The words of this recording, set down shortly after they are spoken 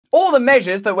All the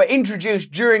measures that were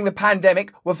introduced during the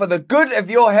pandemic were for the good of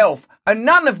your health, and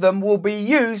none of them will be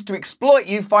used to exploit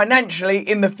you financially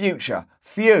in the future.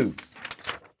 Phew.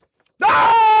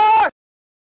 Ah!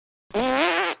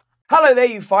 Hello there,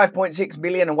 you 5.6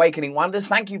 million awakening wonders.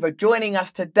 Thank you for joining us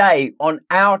today on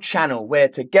our channel, where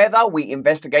together we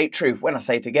investigate truth. When I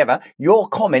say together, your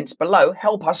comments below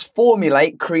help us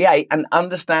formulate, create, and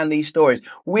understand these stories.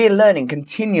 We're learning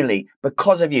continually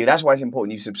because of you. That's why it's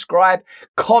important you subscribe,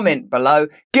 comment below,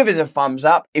 give us a thumbs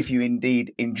up if you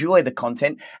indeed enjoy the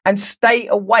content, and stay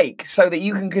awake so that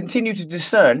you can continue to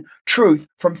discern truth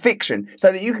from fiction,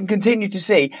 so that you can continue to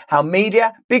see how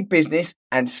media, big business,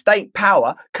 and state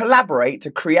power collaborate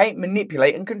to create,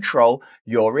 manipulate, and control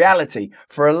your reality.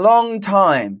 For a long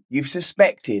time, you've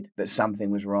suspected that something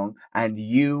was wrong, and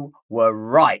you were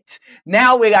right.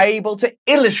 Now we're able to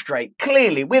illustrate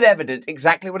clearly with evidence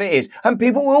exactly what it is. And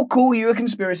people will call you a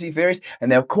conspiracy theorist, and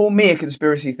they'll call me a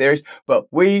conspiracy theorist, but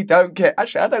we don't care.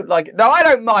 Actually, I don't like it. No, I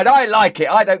don't mind. I like it.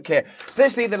 I don't care.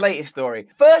 Let's see the latest story.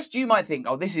 First, you might think,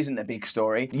 oh, this isn't a big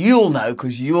story. You'll know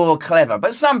because you're clever.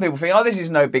 But some people think, oh, this is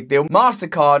no big deal.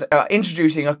 Mastercard are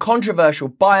introducing a controversial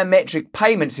biometric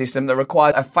payment system that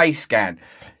requires a face scan.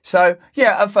 So,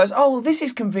 yeah, at first, oh, this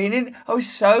is convenient. Oh, it's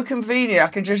so convenient. I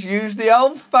can just use the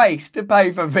old face to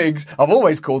pay for things. I've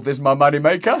always called this my money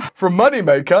maker. From money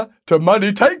maker to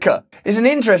money taker. It's an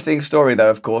interesting story, though,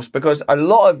 of course, because a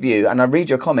lot of you, and I read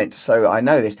your comments, so I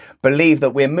know this, believe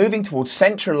that we're moving towards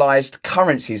centralized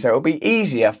currency. So it'll be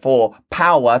easier for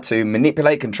power to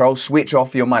manipulate, control, switch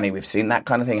off your money. We've seen that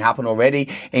kind of thing happen already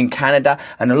in Canada.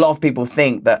 And a lot of people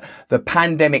think that the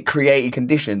pandemic created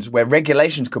conditions where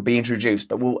regulations could be introduced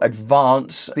that will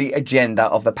advance the agenda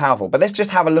of the powerful. But let's just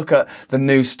have a look at the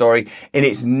news story in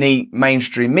its neat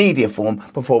mainstream media form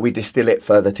before we distill it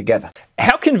further together.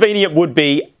 How convenient would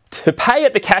be to pay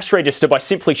at the cash register by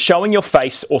simply showing your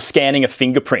face or scanning a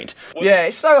fingerprint? Yeah,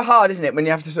 it's so hard, isn't it, when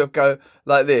you have to sort of go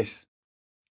like this.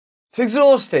 It's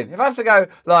exhausting. If I have to go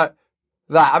like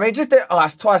that. I mean, just, oh,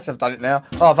 that's twice I've done it now.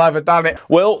 Oh, I've overdone it.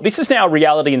 Well, this is now a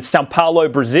reality in Sao Paulo,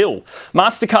 Brazil.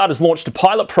 Mastercard has launched a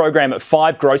pilot program at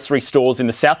 5 grocery stores in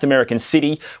the South American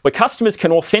city where customers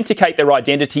can authenticate their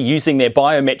identity using their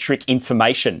biometric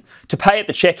information. To pay at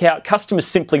the checkout, customers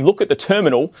simply look at the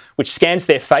terminal, which scans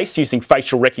their face using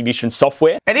facial recognition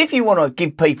software. And if you want to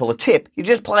give people a tip, you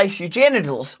just place your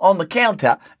genitals on the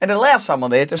counter and allow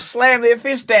someone there to slam their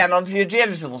fist down onto your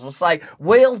genitals and say,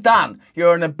 well done,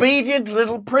 you're an obedient little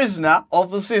prisoner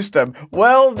of the system.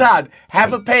 Well done.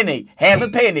 Have a penny. Have a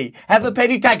penny. Have a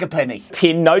penny. Take a penny.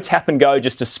 PIN, no tap and go,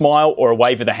 just a smile or a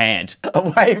wave of the hand.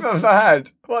 A wave of the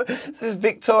hand. What? This is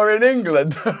Victorian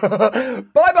England.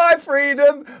 Bye-bye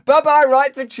freedom. Bye-bye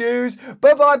right to choose.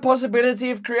 Bye-bye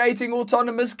possibility of creating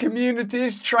autonomous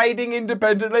communities, trading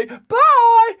independently.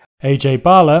 Bye. AJ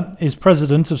Bala is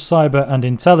president of cyber and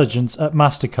intelligence at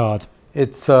Mastercard.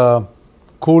 It's a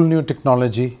cool new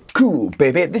technology. Cool,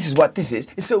 baby. This is what this is.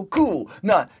 It's so cool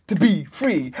not to be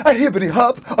free. And hibbity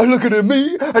hop, I look at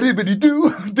me, and hibbity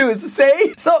do as I say.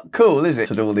 It's not cool, is it,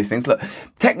 to do all these things? Look,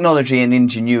 technology and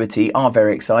ingenuity are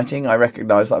very exciting. I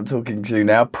recognise that I'm talking to you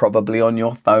now, probably on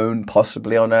your phone,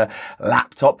 possibly on a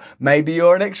laptop. Maybe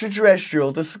you're an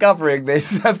extraterrestrial discovering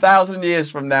this 1,000 years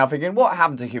from now, thinking, what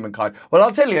happened to humankind? Well,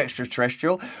 I'll tell you,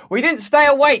 extraterrestrial, we didn't stay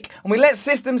awake, and we let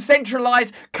systems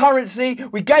centralise currency.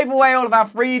 We gave away all of our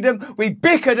freedom. We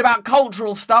bickered about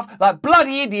cultural stuff like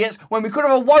bloody idiots when we could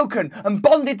have awoken and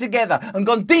bonded together and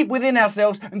gone deep within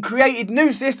ourselves and created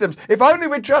new systems. If only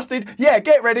we trusted, yeah,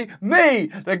 get ready, me,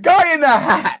 the guy in the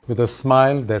hat. With a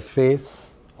smile, their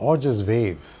face, or just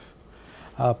wave.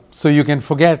 So you can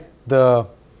forget the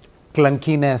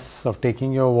clunkiness of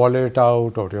taking your wallet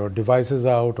out or your devices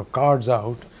out or cards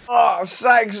out. Oh, I'm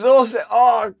so exhausted.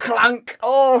 Oh, clunk.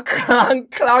 Oh,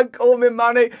 clunk, clunk. All my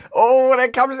money. Oh, there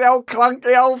comes the old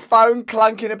clunky old phone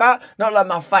clunking about. Not like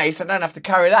my face. I don't have to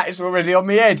carry that. It's already on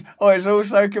my head. Oh, it's all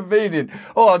so convenient.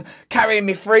 Oh, I'm carrying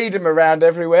my freedom around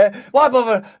everywhere. Why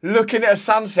bother looking at a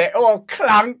sunset? Oh,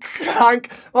 clunk,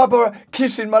 clunk. Why bother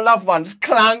kissing my loved ones?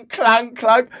 Clunk, clunk,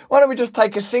 clunk. Why don't we just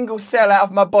take a single cell out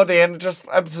of my body and just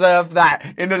observe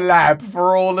that in a lab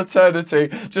for all eternity?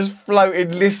 Just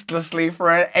floating listlessly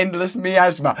for an endless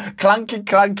miasma. Clunky,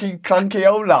 clunky, clunky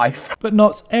old life. But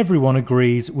not everyone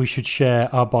agrees we should share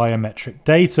our biometric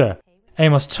data.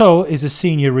 Amos Toh is a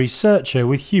senior researcher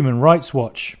with Human Rights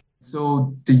Watch.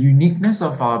 So the uniqueness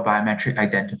of our biometric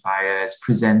identifiers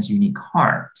presents unique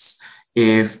harms.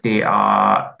 If they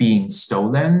are being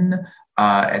stolen,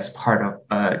 as part of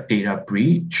a data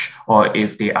breach, or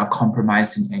if they are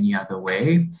compromised in any other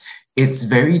way, it's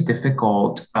very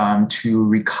difficult to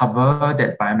recover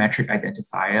that biometric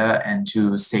identifier and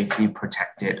to safely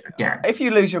protect it again. If you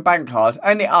lose your bank card,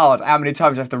 ain't it hard how many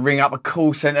times you have to ring up a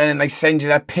call centre and they send you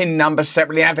their PIN number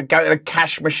separately, you have to go to the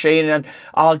cash machine and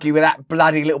argue with that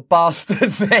bloody little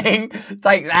bastard thing.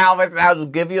 Takes hours and hours to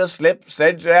give you a slip,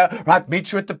 send you out, right,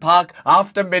 meet you at the park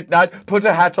after midnight, put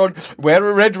a hat on, wear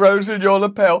a red rose in your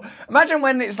lapel. Imagine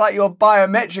when it's like your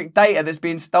biometric data that's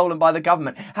being stolen by the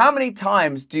government. How many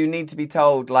times do you need to be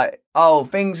told, like, oh,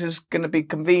 things is going to be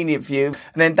convenient for you, and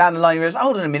then down the line you realize,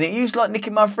 hold on a minute, you like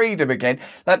nicking my freedom again?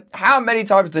 Like, how many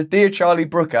times does dear Charlie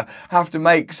Brooker have to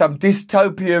make some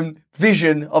dystopian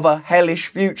vision of a hellish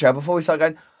future before we start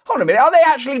going, hold on a minute, are they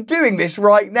actually doing this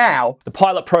right now? The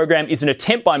pilot program is an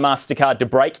attempt by Mastercard to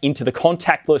break into the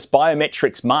contactless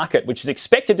biometrics market, which is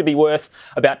expected to be worth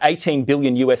about $18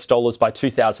 billion by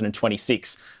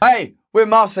 2026. Hey, we're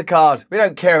Mastercard. We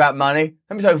don't care about money.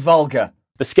 Don't be so vulgar.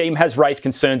 The scheme has raised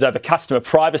concerns over customer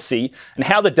privacy and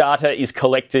how the data is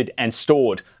collected and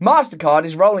stored. Mastercard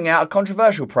is rolling out a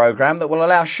controversial program that will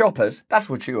allow shoppers, that's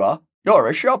what you are, you're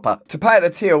a shopper, to pay at the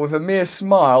till with a mere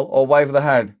smile or wave of the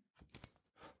hand,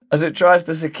 as it tries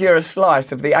to secure a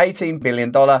slice of the $18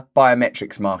 billion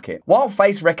biometrics market. While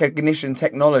face recognition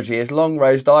technology has long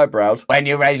raised eyebrows, when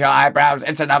you raise your eyebrows,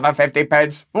 it's another 50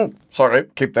 pence. Oh, sorry,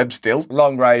 keep them still.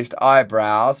 Long raised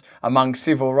eyebrows among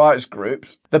civil rights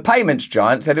groups. The payments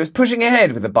giant said it was pushing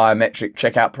ahead with the biometric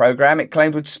checkout program it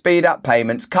claimed would speed up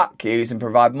payments, cut queues and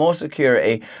provide more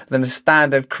security than a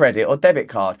standard credit or debit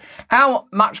card. How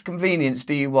much convenience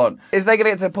do you want? Is they going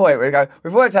to get to the point where you go,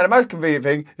 we've worked out the most convenient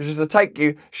thing is just to take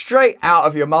you straight out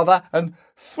of your mother and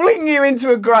fling you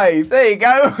into a grave. There you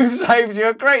go. We've saved you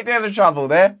a great deal of trouble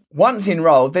there. Once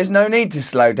enrolled, there's no need to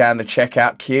slow down the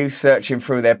checkout queue, searching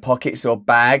through their pockets or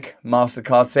bag,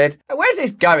 Mastercard said. Where's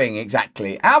this going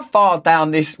exactly? How far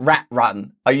down this rat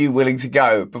run are you willing to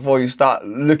go before you start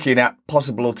looking at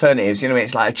possible alternatives? You know,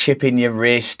 it's like a chip in your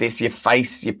wrist, it's your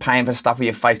face, you're paying for stuff with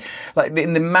your face. Like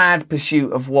in the mad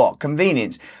pursuit of what?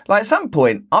 Convenience. Like at some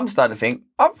point, I'm starting to think,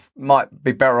 I might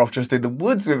be better off just in the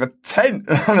woods with a tent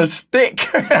and a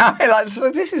stick. Like, so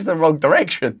this is the wrong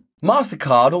direction.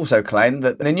 Mastercard also claimed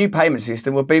that the new payment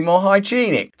system would be more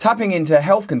hygienic, tapping into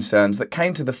health concerns that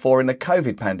came to the fore in the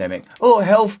COVID pandemic. Oh,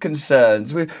 health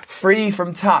concerns, we're free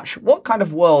from touch. What kind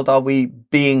of world are we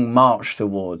being marched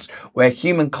towards, where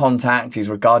human contact is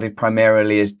regarded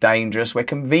primarily as dangerous, where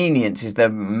convenience is the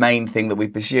main thing that we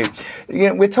pursue? You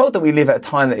know, we're told that we live at a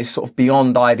time that is sort of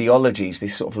beyond ideologies,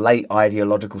 this sort of late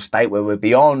ideological state where we're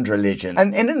beyond religion.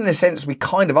 And in a sense, we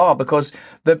kind of are, because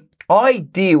the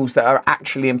ideals that are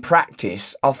actually in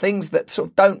practice are things that sort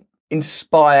of don't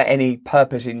inspire any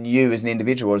purpose in you as an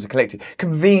individual or as a collective.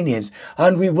 Convenience.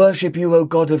 And we worship you, O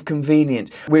God of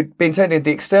convenience. We've been turned into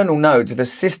the external nodes of a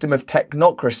system of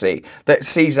technocracy that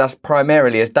sees us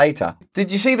primarily as data.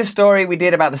 Did you see the story we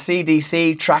did about the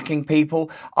CDC tracking people?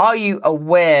 Are you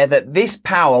aware that this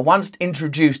power, once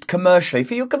introduced commercially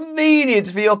for your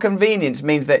convenience,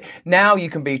 means that now you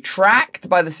can be tracked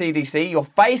by the CDC, your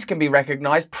face can be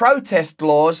recognized, protest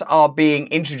laws are being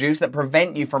introduced that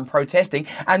prevent you from protesting,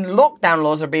 and lockdown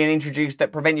laws are being introduced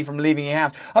that prevent you from leaving your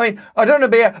house. I mean, I don't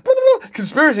want to be a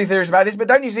conspiracy theorist about this, but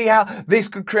don't you see how this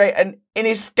could create an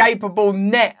inescapable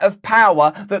net of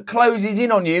power that closes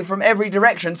in on you from every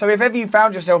direction? So if ever you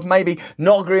found yourself maybe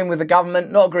not agreeing with the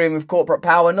government, not agreeing with corporate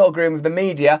power, not agreeing with the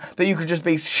media, that you could just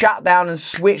be shut down and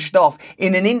switched off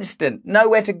in an instant,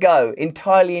 nowhere to go,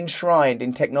 entirely enshrined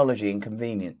in technology and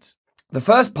convenience. The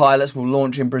first pilots will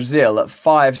launch in Brazil at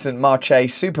 5 St.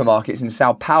 Marche supermarkets in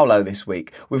Sao Paulo this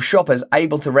week, with shoppers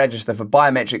able to register for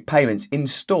biometric payments in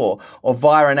store or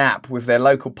via an app with their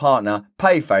local partner,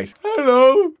 Payface.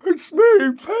 Hello, it's me,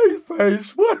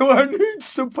 Payface. What do I need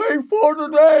to pay for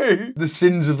today? The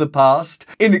sins of the past,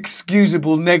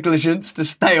 inexcusable negligence to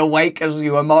stay awake as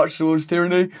you are marched towards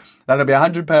tyranny. That'll be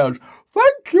 £100.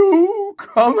 Thank you.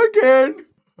 Come again.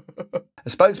 A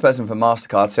spokesperson for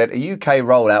Mastercard said a UK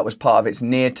rollout was part of its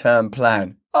near-term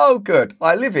plan. Oh, good.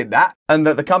 I live in that. And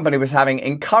that the company was having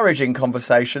encouraging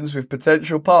conversations with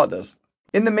potential partners.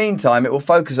 In the meantime, it will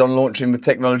focus on launching the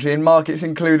technology in markets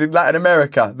including Latin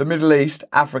America, the Middle East,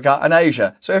 Africa and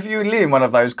Asia. So if you live in one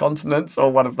of those continents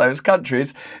or one of those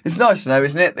countries, it's nice to know,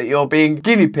 isn't it, that you're being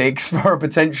guinea pigs for a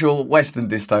potential Western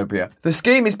dystopia. The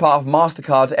scheme is part of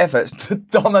Mastercard's efforts to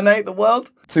dominate the world,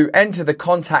 to enter the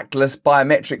contactless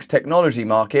biometrics technology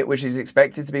market, which is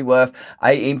expected to be worth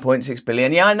 $18.6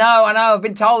 billion. Yeah, I know, I've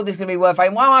been told it's going to be worth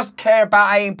 $18. Why must I care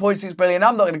about $18.6 billion?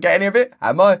 I'm not going to get any of it,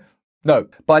 am I? No.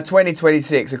 By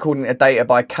 2026, according to data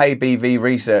by KBV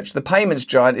Research, the payments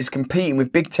giant is competing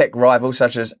with big tech rivals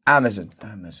such as Amazon,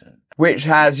 which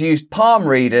has used palm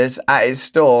readers at its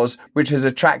stores, which has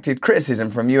attracted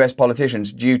criticism from US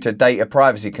politicians due to data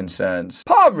privacy concerns.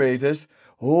 Palm readers?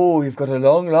 Oh, you've got a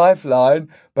long lifeline,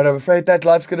 but I'm afraid that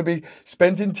life's going to be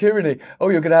spent in tyranny. Oh,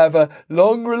 you're going to have a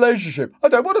long relationship. I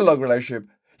don't want a long relationship.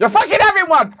 You're fucking having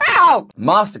one! Ow!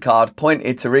 Mastercard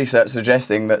pointed to research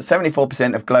suggesting that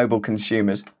 74% of global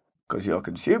consumers, because you're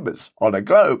consumers on a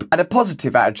globe, had a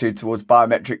positive attitude towards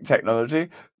biometric technology.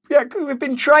 Yeah, we've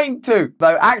been trained to.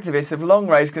 Though activists have long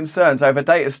raised concerns over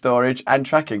data storage and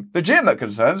tracking. Legitimate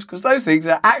concerns, because those things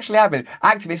are actually happening.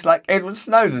 Activists like Edward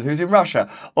Snowden, who's in Russia,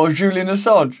 or Julian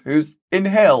Assange, who's in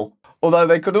hell. Although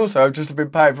they could also have just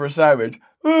been paying for a sandwich.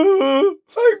 Oh,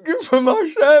 thank you for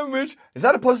my sandwich. Is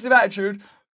that a positive attitude?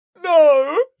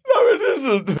 No, it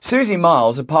isn't. Susie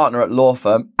Miles, a partner at law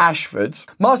firm Ashford.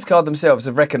 Mastercard themselves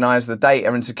have recognised the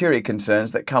data and security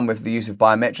concerns that come with the use of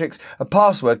biometrics. A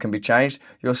password can be changed,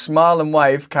 your smile and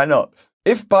wave cannot.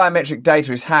 If biometric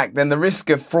data is hacked, then the risk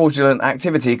of fraudulent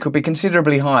activity could be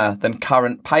considerably higher than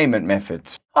current payment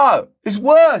methods. Oh, it's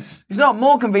worse. It's not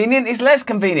more convenient, it's less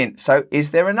convenient. So is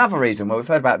there another reason? Well, we've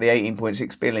heard about the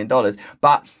 $18.6 billion,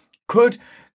 but could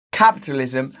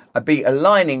capitalism be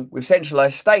aligning with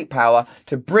centralised state power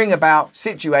to bring about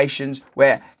situations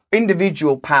where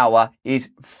individual power is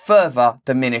further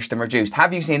diminished and reduced?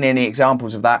 Have you seen any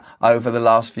examples of that over the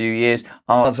last few years?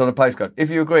 Answer on a postcard. If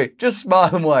you agree, just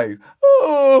smile and wave.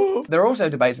 Oh. There are also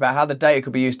debates about how the data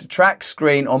could be used to track,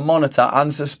 screen or monitor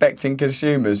unsuspecting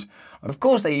consumers. Of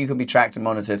course that you can be tracked and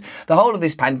monitored. The whole of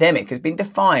this pandemic has been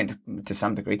defined, to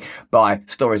some degree, by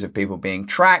stories of people being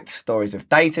tracked, stories of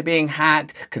data being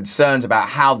hacked, concerns about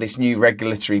how this new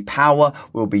regulatory power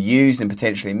will be used and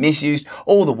potentially misused.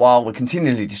 All the while, we're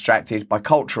continually distracted by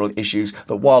cultural issues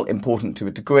that, while important to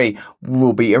a degree,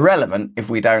 will be irrelevant if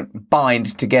we don't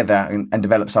bind together and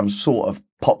develop some sort of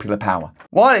popular power.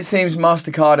 While it seems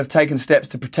Mastercard have taken steps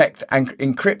to protect and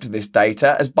encrypt this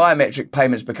data, as biometric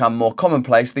payments become more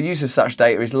commonplace, the use of such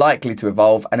data is likely to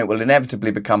evolve and it will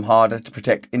inevitably become harder to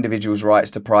protect individuals'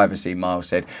 rights to privacy, Miles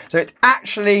said. So it's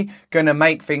actually going to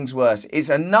make things worse.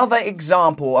 It's another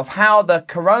example of how the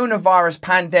coronavirus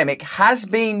pandemic has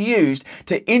been used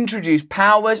to introduce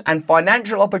powers and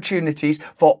financial opportunities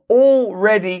for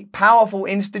already powerful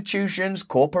institutions,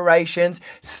 corporations,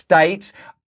 states.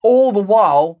 All the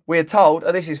while, we're told,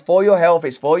 oh, this is for your health,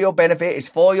 it's for your benefit, it's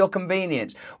for your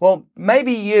convenience. Well,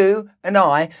 maybe you and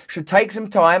I should take some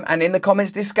time and in the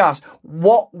comments discuss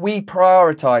what we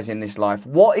prioritise in this life.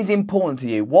 What is important to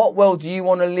you? What world do you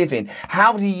want to live in?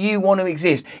 How do you want to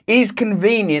exist? Is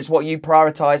convenience what you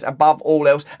prioritise above all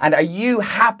else? And are you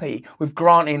happy with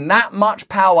granting that much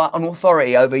power and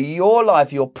authority over your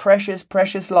life, your precious,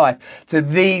 precious life, to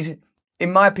these,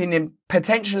 in my opinion,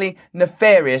 potentially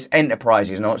nefarious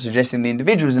enterprises? I'm not suggesting the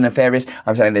individuals are nefarious.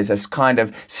 I'm saying there's this kind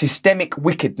of systemic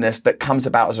wickedness that comes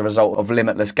about as a result of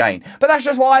limitless gain. But that's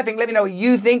just what I think. Let me know what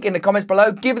you think in the comments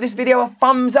below. Give this video a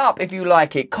thumbs up if you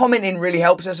like it. Commenting really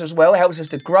helps us as well. It helps us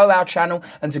to grow our channel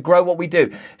and to grow what we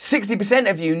do. 60%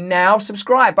 of you now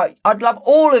subscribe, but I'd love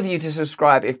all of you to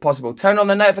subscribe if possible. Turn on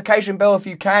the notification bell if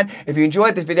you can. If you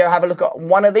enjoyed this video, have a look at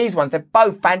one of these ones. They're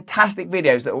both fantastic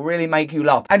videos that will really make you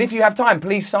laugh. And if you have time,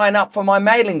 please sign up for my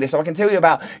mailing list so I can tell you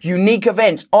about unique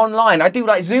events online. I do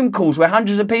like Zoom calls where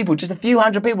hundreds of people, just a few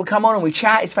hundred people come on and we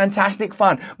chat. It's fantastic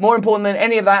fun. More important than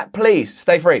any of that, please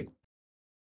stay free.